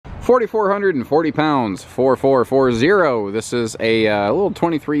4,440 pounds, 4440. This is a little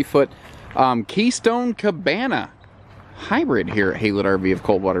 23-foot Keystone Cabana hybrid here at HaylettRV of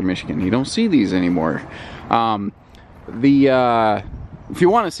Coldwater, Michigan. You don't see these anymore. If you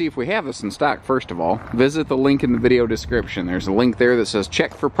want to see if we have this in stock, first of all, visit the link in the video description. There's a link there that says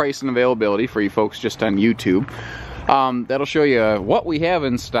check for price and availability for you folks just on YouTube. That'll show you what we have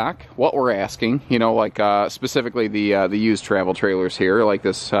in stock, what we're asking, you know, like specifically the used travel trailers here, like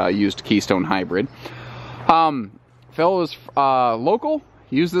this used Keystone hybrid. Fellow is local,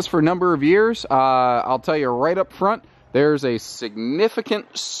 used this for a number of years. I'll tell you right up front, there's a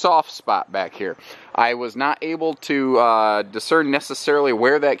significant soft spot back here. I was not able to discern necessarily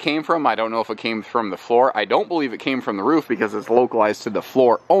where that came from. I don't know if it came from the floor. I don't believe it came from the roof because it's localized to the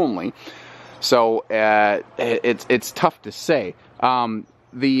floor only. So it's tough to say.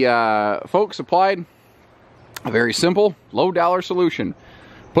 The folks applied a very simple, low-dollar solution.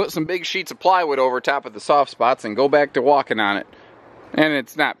 Put some big sheets of plywood over top of the soft spots and go back to walking on it. And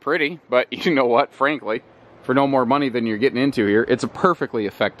it's not pretty, but you know what, frankly, for no more money than you're getting into here, it's a perfectly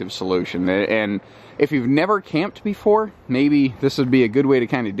effective solution. And if you've never camped before, maybe this would be a good way to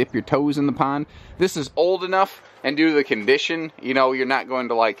kind of dip your toes in the pond. This is old enough, and due to the condition, you know, you're not going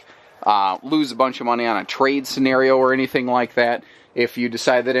to like lose a bunch of money on a trade scenario or anything like that. If you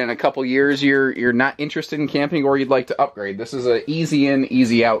decide that in a couple years you're not interested in camping or you'd like to upgrade, this is an easy in,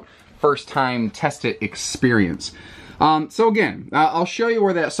 easy out, first time test it experience. So again, I'll show you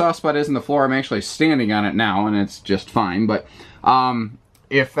where that soft spot is in the floor. I'm actually standing on it now, and it's just fine. But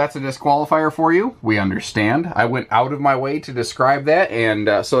if that's a disqualifier for you, we understand. I went out of my way to describe that,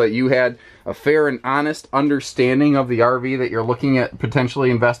 and so that you had a fair and honest understanding of the RV that you're looking at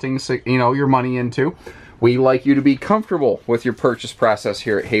potentially investing, you know, your money into. We like you to be comfortable with your purchase process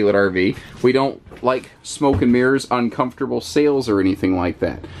here at HaylettRV. We don't like smoke and mirrors, uncomfortable sales, or anything like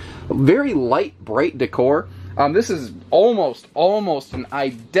that. Very light, bright decor. This is almost an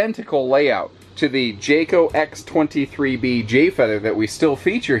identical layout to the Jayco X23B J-Feather that we still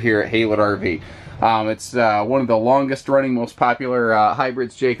feature here at HaylettRV. It's one of the longest running, most popular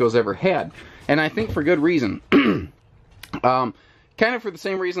hybrids Jayco's ever had. And I think for good reason. Kind of for the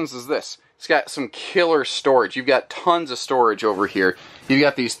same reasons as this. It's got some killer storage. You've got tons of storage over here. You've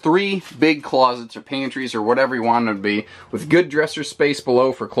got these 3 big closets or pantries or whatever you want them to be, with good dresser space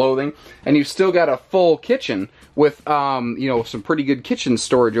below for clothing, and you've still got a full kitchen with you know, some pretty good kitchen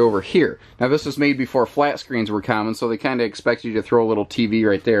storage over here. Now this was made before flat screens were common, so they kind of expect you to throw a little TV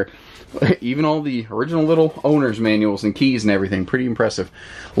right there. Even all the original little owner's manuals and keys and everything, pretty impressive.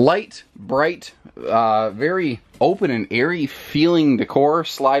 Light, bright, very open and airy feeling decor.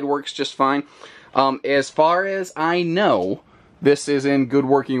 Slide works just fine. As far as I know, this is in good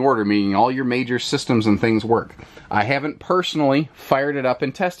working order, meaning all your major systems and things work. I haven't personally fired it up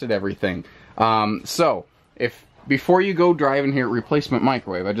and tested everything. So, if before you go driving here, replacement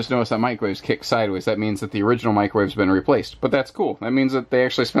microwave. I just noticed that microwave's kicked sideways. That means that the original microwave's been replaced. But that's cool. That means that they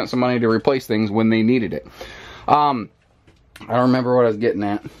actually spent some money to replace things when they needed it. I don't remember what I was getting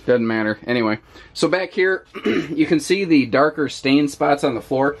at. Doesn't matter. Anyway, so back here, you can see the darker stain spots on the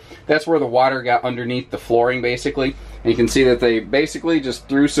floor. That's where the water got underneath the flooring, basically. And you can see that they basically just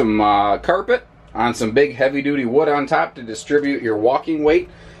threw some carpet on some big heavy-duty wood on top to distribute your walking weight.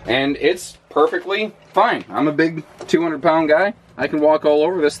 And it's perfectly fine. I'm a big 200-pound guy. I can walk all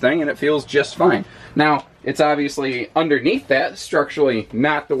over this thing, and it feels just fine. Now, it's obviously underneath that, structurally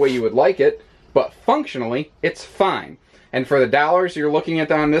not the way you would like it, but functionally, it's fine. And for the dollars you're looking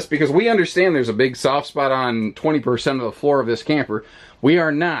at on this, because we understand there's a big soft spot on 20% of the floor of this camper, we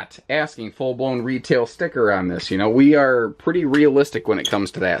are not asking full-blown retail sticker on this. You know, we are pretty realistic when it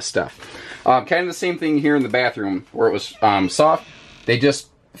comes to that stuff. Kind of the same thing here in the bathroom, where it was soft. They just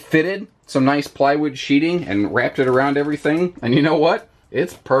fitted some nice plywood sheeting and wrapped it around everything. And you know what?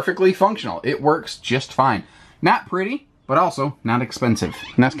 It's perfectly functional. It works just fine. Not pretty, but also not expensive.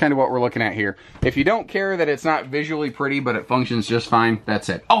 And that's kind of what we're looking at here. If you don't care that it's not visually pretty, but it functions just fine, that's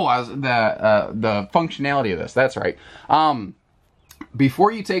it. Oh, the functionality of this, that's right.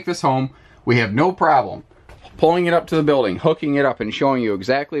 Before you take this home, we have no problem pulling it up to the building, hooking it up, and showing you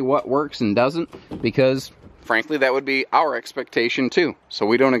exactly what works and doesn't, because frankly, that would be our expectation too. So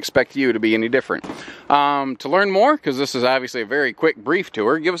we don't expect you to be any different. To learn more, because this is obviously a very quick, brief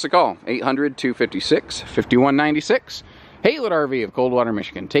tour, give us a call. 800-256-5196. HaylettRV of Coldwater,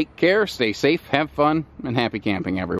 Michigan. Take care, stay safe, have fun, and happy camping, everyone.